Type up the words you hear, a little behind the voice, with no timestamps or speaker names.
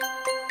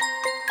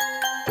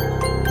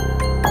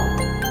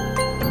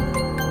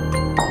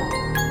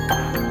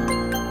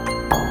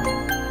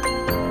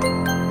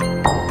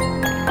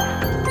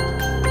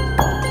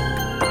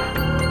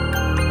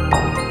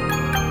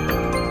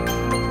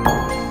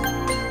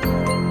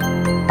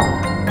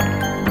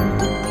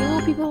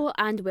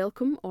And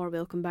welcome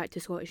back to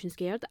Scottish and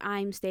Scared.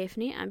 I'm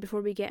Stephanie, and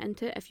before we get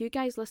into it, if you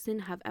guys listening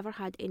have ever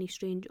had any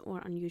strange or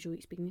unusual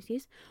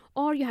experiences,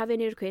 or you have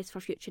any requests for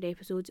future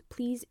episodes,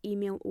 please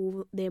email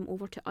them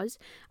over to us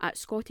at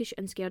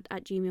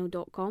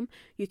scottishandscared@gmail.com.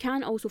 You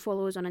can also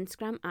follow us on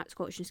Instagram at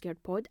Scottish and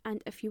Scared Pod,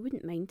 and if you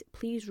wouldn't mind,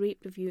 please rate,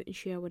 review and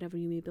share wherever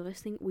you may be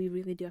listening. We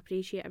really do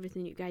appreciate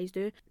everything you guys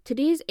do.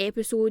 Today's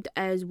episode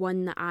is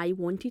one that I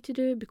wanted to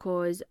do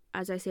because,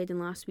 as I said in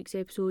last week's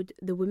episode,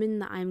 the woman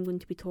that I'm going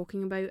to be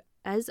talking about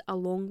is a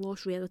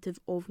long-lost relative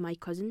of my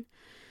cousin.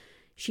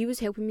 She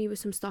was helping me with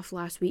some stuff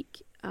last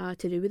week to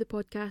do with the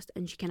podcast,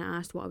 and she kind of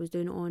asked what I was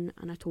doing it on,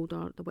 and I told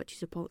her the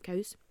Witches of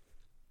Pollockhouse,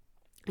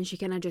 and she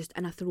kind of just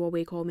in a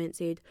throwaway comment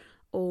said,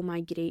 oh,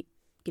 my great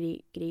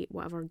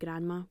whatever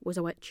grandma was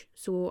a witch.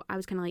 So I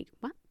was kind of like,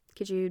 what?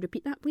 Could you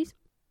repeat that, please?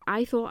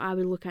 I thought I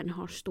would look at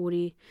her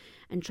story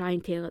and try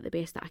and tell it the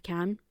best that I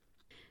can.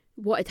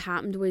 What had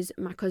happened was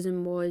my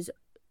cousin was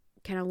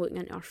kind of looking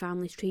into her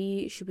family's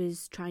tree. She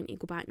was trying to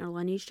go back in her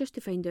lineage just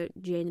to find out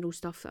general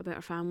stuff about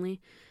her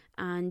family,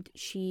 and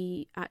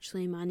she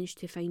actually managed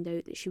to find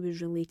out that she was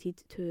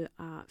related to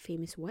a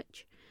famous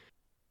witch.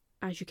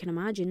 As you can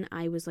imagine,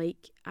 I was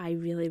like, I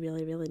really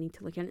need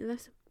to look into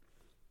this,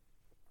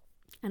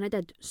 and I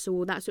did.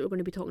 So that's what we're going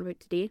to be talking about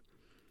today.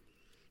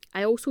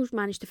 I also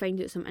managed to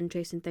find out some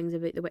interesting things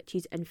about the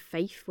witches in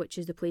Fife, which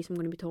is the place I'm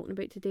going to be talking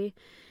about today,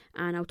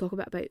 and I'll talk a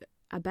bit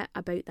about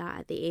that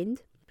at the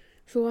end.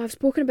 So I've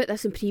spoken about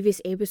this in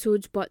previous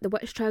episodes, but the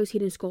witch trials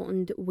here in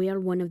Scotland were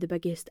one of the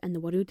biggest in the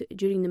world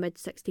during the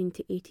mid-16th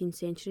to 18th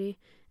century.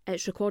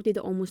 It's recorded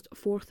that almost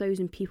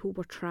 4,000 people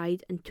were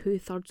tried and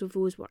 2/3 of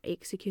those were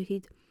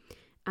executed,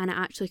 and it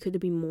actually could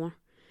have been more.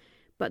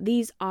 But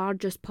these are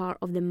just part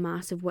of the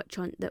massive witch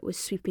hunt that was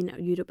sweeping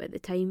Europe at the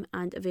time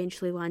and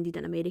eventually landed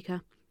in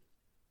America.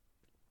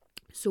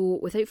 So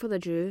without further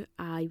ado,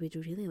 I would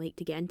really like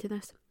to get into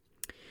this.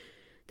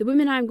 The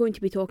woman I'm going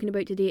to be talking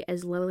about today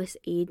is Lilith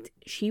Aid.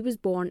 She was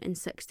born in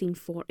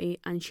 1640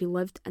 and she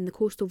lived in the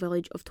coastal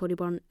village of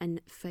Torryburn in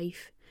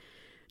Fife.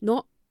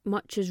 Not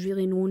much is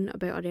really known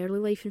about her early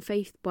life in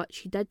Fife, but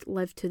she did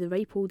live to the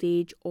ripe old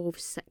age of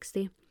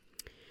 60.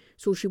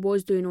 So she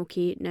was doing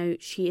okay. Now,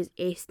 she is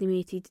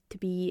estimated to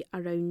be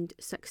around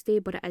 60,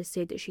 but it is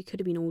said that she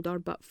could have been older,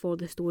 but for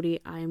the story,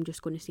 I am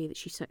just going to say that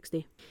she's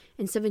 60.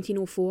 In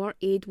 1704,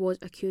 Aid was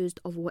accused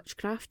of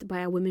witchcraft by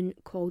a woman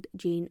called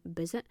Jane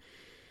Bizzett.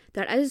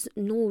 There is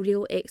no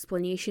real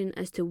explanation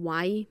as to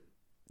why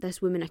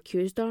this woman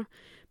accused her,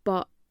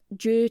 but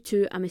due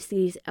to a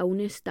mysterious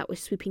illness that was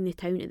sweeping the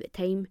town at the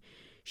time,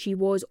 she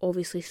was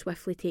obviously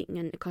swiftly taken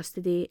into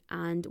custody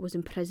and was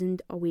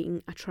imprisoned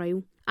awaiting a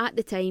trial. At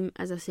the time,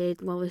 as I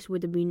said, Lilith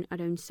would have been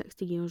around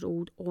 60 years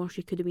old, or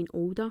she could have been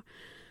older,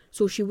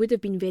 so she would have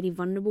been very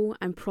vulnerable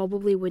and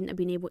probably wouldn't have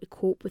been able to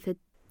cope with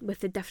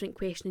the different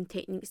questioning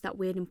techniques that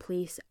were in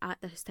place at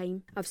this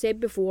time. I've said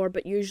before,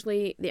 but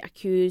usually the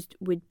accused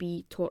would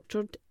be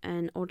tortured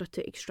in order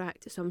to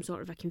extract some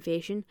sort of a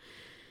confession.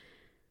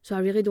 So I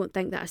really don't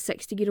think that a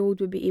 60-year-old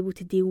would be able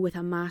to deal with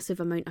a massive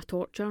amount of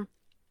torture.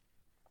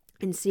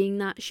 In saying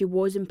that, she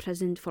was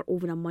imprisoned for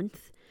over a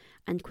month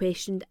and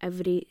questioned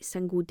every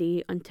single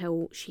day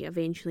until she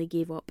eventually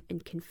gave up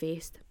and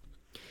confessed.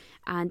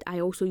 And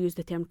I also use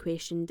the term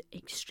questioned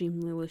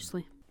extremely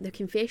loosely. The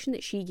confession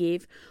that she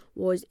gave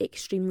was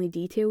extremely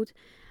detailed,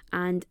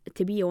 and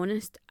to be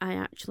honest, I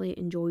actually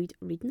enjoyed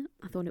reading it.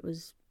 I thought it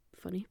was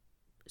funny.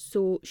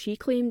 So she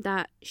claimed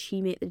that she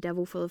met the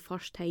devil for the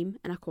first time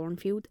in a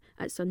cornfield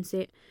at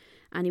sunset,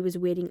 and he was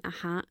wearing a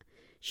hat.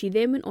 She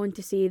then went on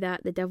to say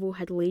that the devil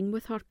had lain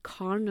with her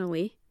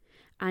carnally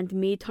and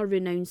made her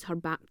renounce her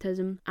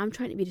baptism. I'm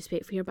trying to be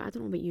respectful here, but I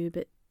don't know about you,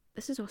 but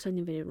this is all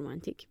sounding very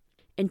romantic.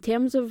 In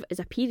terms of his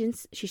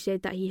appearance, she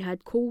said that he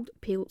had cold,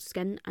 pale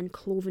skin and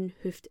cloven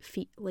hoofed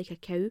feet like a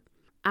cow.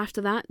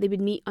 After that, they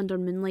would meet under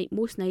moonlight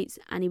most nights,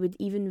 and he would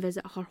even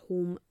visit her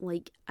home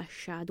like a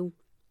shadow.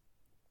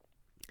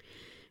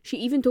 She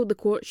even told the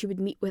court she would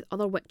meet with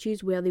other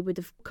witches where they would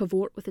have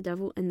cavort with the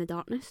devil in the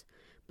darkness,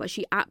 but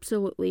she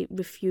absolutely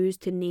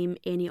refused to name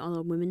any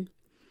other women.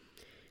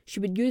 She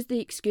would use the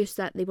excuse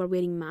that they were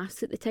wearing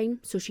masks at the time,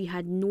 so she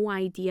had no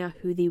idea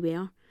who they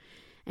were.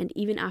 And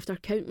even after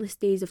countless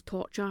days of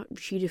torture,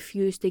 she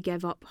refused to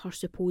give up her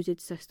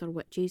supposed sister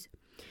witches.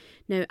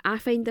 Now, I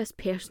find this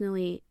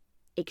personally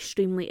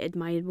extremely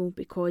admirable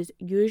because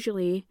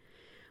usually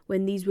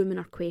when these women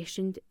are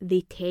questioned,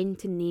 they tend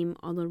to name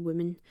other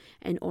women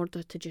in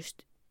order to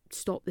just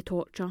stop the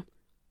torture.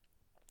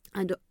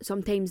 And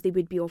sometimes they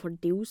would be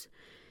offered deals.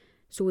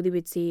 So they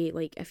would say,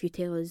 like, if you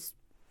tell us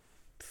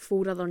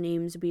 4 other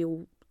names,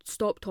 we'll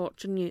stop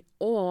torturing you,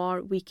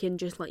 or we can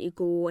just let you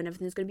go and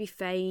everything's going to be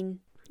fine.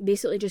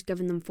 Basically just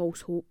giving them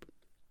false hope.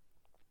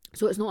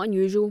 So it's not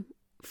unusual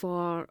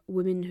for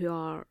women who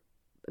are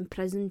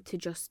imprisoned to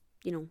just,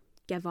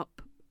 give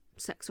up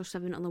 6 or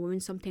 7 other women,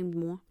 sometimes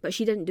more. But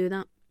she didn't do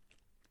that.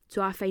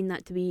 So I find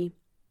that to be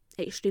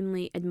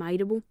extremely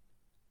admirable.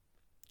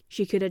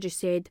 She could have just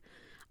said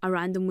a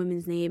random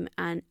woman's name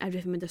and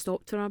everything would have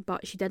stopped for her,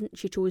 but she didn't.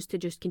 She chose to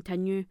just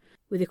continue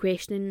with the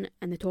questioning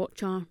and the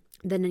torture,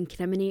 then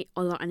incriminate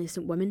other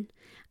innocent women.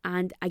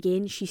 And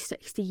again, she's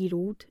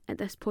 60-year-old at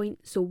this point,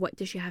 so what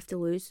does she have to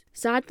lose?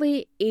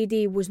 Sadly,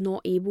 Adie was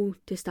not able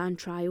to stand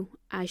trial,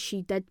 as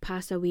she did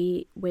pass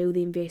away while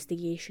the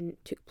investigation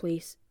took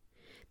place.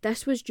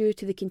 This was due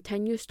to the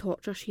continuous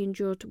torture she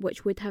endured,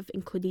 which would have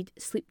included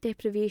sleep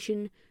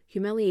deprivation,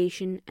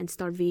 humiliation and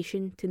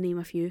starvation, to name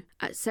a few.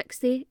 At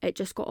 60, it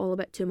just got all a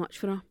bit too much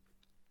for her.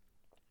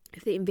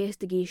 If the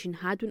investigation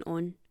had went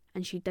on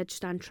and she did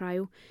stand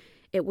trial,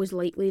 it was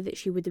likely that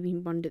she would have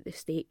been burned at the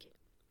stake.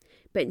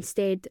 But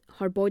instead,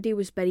 her body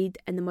was buried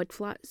in the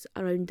mudflats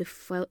around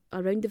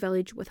the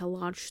village with a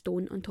large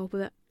stone on top of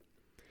it.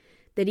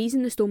 The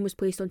reason the stone was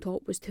placed on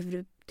top was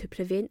to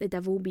prevent the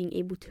devil being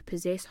able to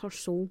possess her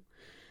soul.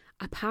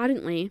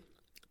 Apparently,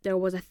 there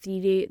was a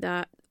theory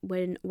that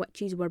when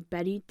witches were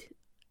buried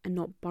and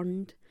not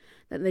burned,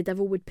 that the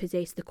devil would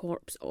possess the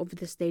corpse of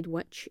this dead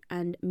witch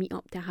and meet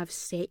up to have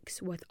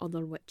sex with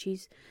other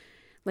witches.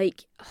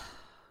 Like,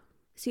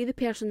 see the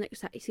person that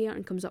sits here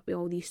and comes up with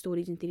all these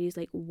stories and theories,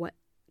 like, what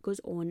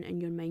goes on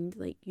in your mind?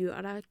 Like, you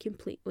are a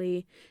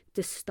completely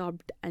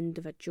disturbed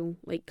individual.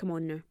 Like, come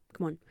on now,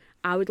 come on.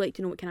 I would like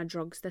to know what kind of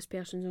drugs this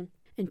person's on.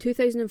 In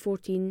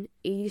 2014,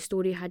 Adie's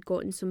story had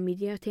gotten some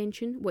media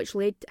attention, which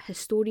led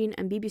historian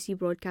and BBC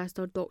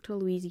broadcaster Dr.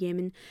 Louise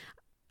Yemen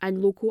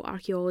and local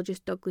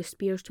archaeologist Douglas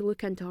Spears to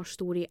look into her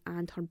story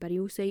and her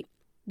burial site.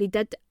 They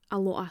did a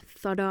lot of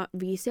thorough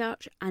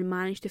research and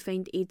managed to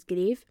find Ade's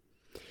grave.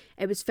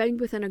 It was found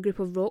within a group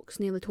of rocks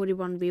near the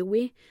Torryburn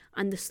Railway,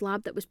 and the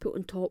slab that was put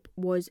on top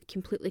was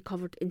completely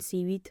covered in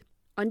seaweed.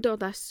 Under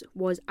this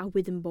was a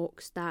wooden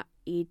box that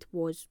Ade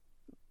was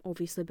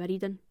obviously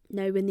buried in.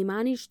 Now, when they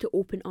managed to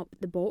open up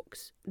the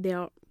box,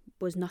 there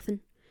was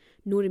nothing,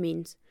 no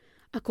remains.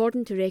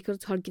 According to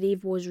records, her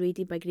grave was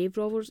raided by grave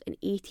robbers in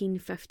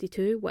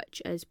 1852,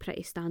 which is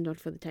pretty standard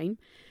for the time.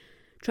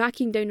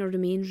 Tracking down her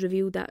remains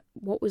revealed that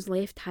what was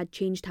left had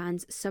changed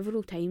hands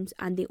several times,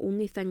 and the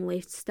only thing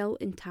left still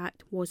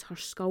intact was her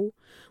skull,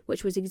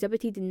 which was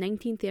exhibited in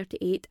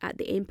 1938 at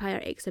the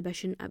Empire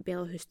Exhibition at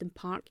Bellahouston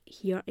Park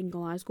here in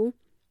Glasgow,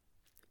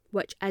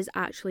 which is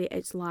actually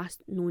its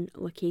last known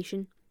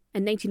location.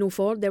 In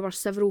 1904, there were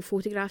several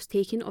photographs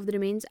taken of the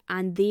remains,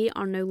 and they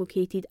are now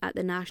located at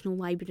the National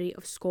Library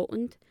of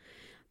Scotland.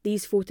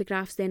 These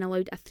photographs then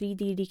allowed a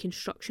 3D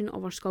reconstruction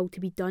of her skull to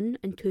be done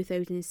in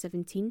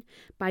 2017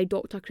 by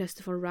Dr.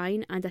 Christopher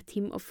Ryan and a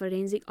team of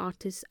forensic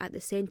artists at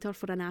the Centre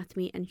for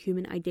Anatomy and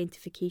Human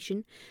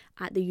Identification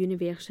at the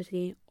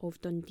University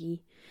of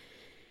Dundee.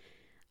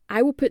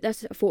 I will put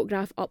this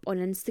photograph up on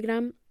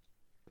Instagram,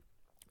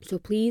 so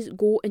please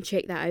go and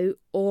check that out,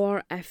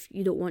 or if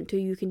you don't want to,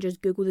 you can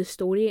just Google the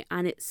story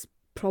and it's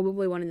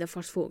probably one of the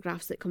first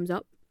photographs that comes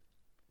up.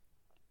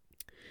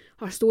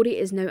 Her story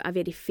is now a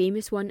very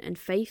famous one in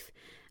Fife,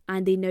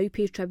 and they now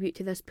pay tribute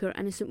to this poor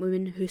innocent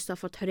woman who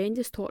suffered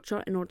horrendous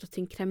torture in order to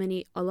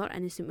incriminate other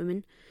innocent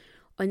women.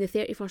 On the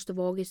 31st of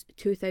August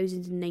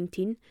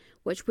 2019,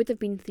 which would have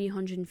been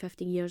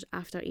 350 years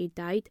after Ade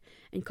died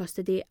in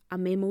custody, a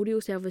memorial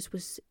service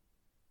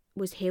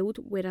was held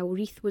where a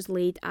wreath was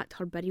laid at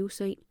her burial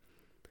site.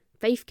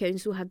 Fife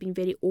Council have been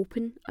very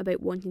open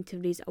about wanting to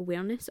raise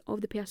awareness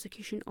of the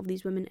persecution of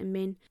these women and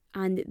men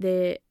and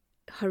the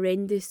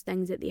horrendous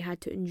things that they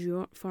had to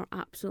endure for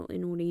absolutely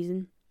no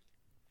reason.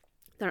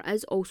 There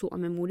is also a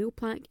memorial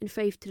plaque in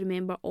Fife to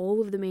remember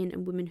all of the men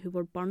and women who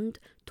were burned,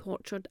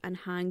 tortured and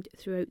hanged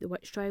throughout the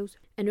witch trials.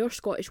 In our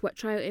Scottish witch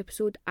trial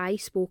episode, I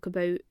spoke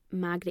about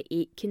Margaret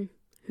Aitken,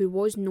 who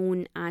was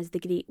known as the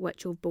Great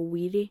Witch of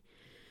Balwearie.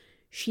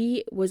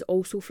 She was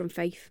also from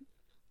Fife,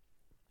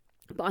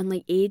 but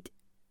unlike Ade,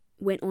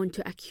 went on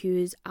to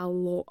accuse a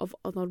lot of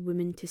other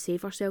women to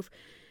save herself.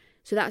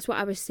 So that's what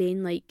I was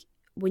saying, like,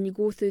 when you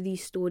go through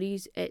these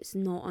stories, it's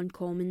not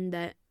uncommon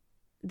that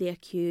the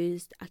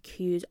accused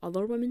accuse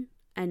other women,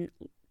 and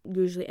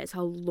usually it's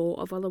a lot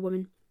of other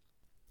women.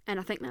 And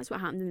I think that's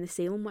what happened in the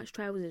Salem witch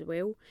trials as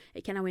well.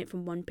 It kind of went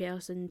from one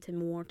person to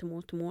more.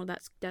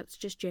 That's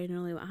just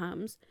generally what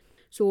happens.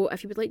 So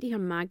if you would like to hear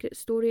Margaret's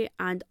story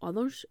and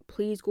others,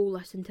 please go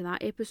listen to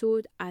that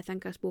episode. I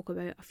think I spoke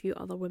about a few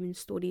other women's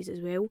stories as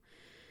well.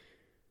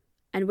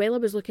 And while I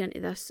was looking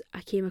into this,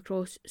 I came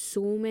across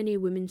so many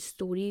women's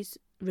stories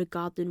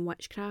regarding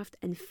witchcraft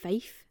in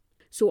Fife.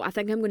 So I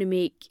think I'm going to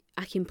make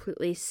a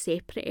completely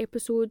separate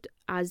episode,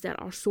 as there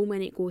are so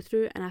many to go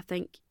through, and I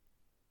think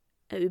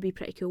it would be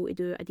pretty cool to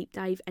do a deep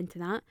dive into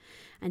that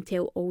and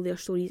tell all their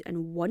stories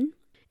in one.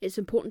 It's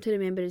important to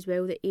remember as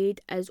well that Ade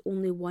is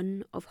only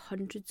one of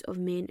hundreds of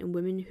men and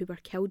women who were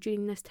killed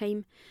during this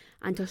time,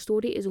 and her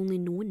story is only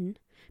known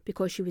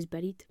because she was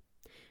buried.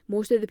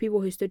 Most of the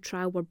people who stood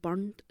trial were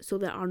burned, so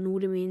there are no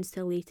remains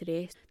to lay to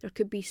rest. There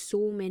could be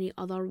so many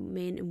other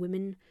men and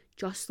women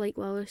just like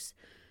Lilith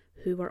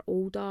who were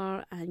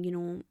older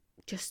and,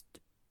 just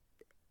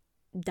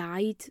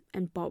died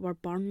and but were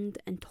burned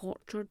and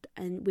tortured,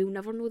 and we'll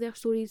never know their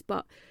stories,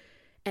 but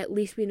at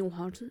least we know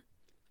hers.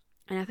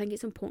 And I think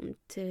it's important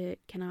to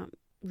kind of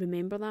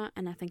remember that,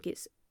 and I think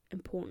it's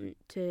important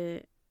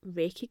to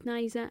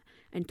recognise it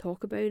and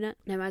talk about it.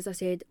 Now, as I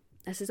said,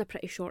 this is a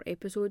pretty short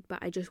episode, but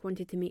I just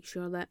wanted to make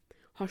sure that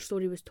her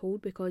story was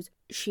told, because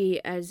she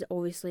is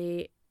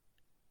obviously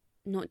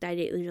not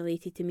directly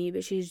related to me,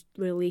 but she's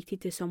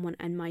related to someone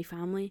in my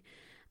family,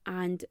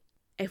 and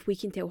if we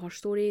can tell her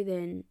story,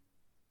 then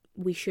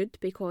we should,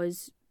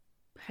 because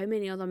how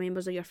many other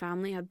members of your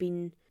family have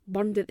been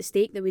burned at the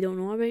stake that we don't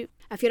know about?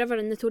 If you're ever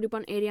in the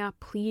Toryburnt area,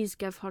 please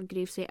give her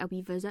gravesite a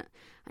wee visit,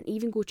 and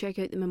even go check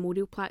out the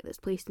memorial plaque that's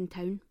placed in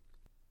town.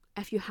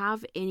 If you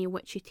have any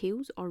witchy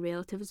tales or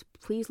relatives,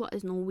 please let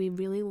us know. We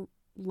really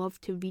love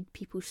to read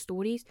people's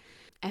stories.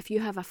 If you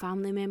have a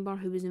family member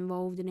who was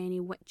involved in any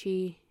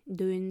witchy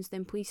doings,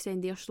 then please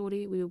send their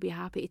story. We will be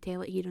happy to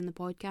tell it here on the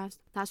podcast.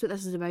 That's what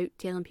this is about,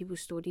 telling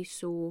people's stories,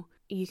 so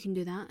you can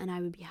do that and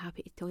I would be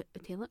happy to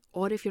tell it.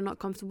 Or if you're not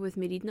comfortable with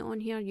me reading it on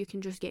here, you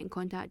can just get in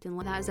contact. And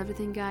that is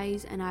everything,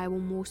 guys, and I will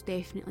most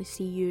definitely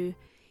see you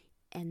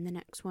in the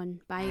next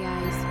one. Bye,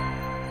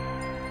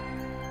 guys.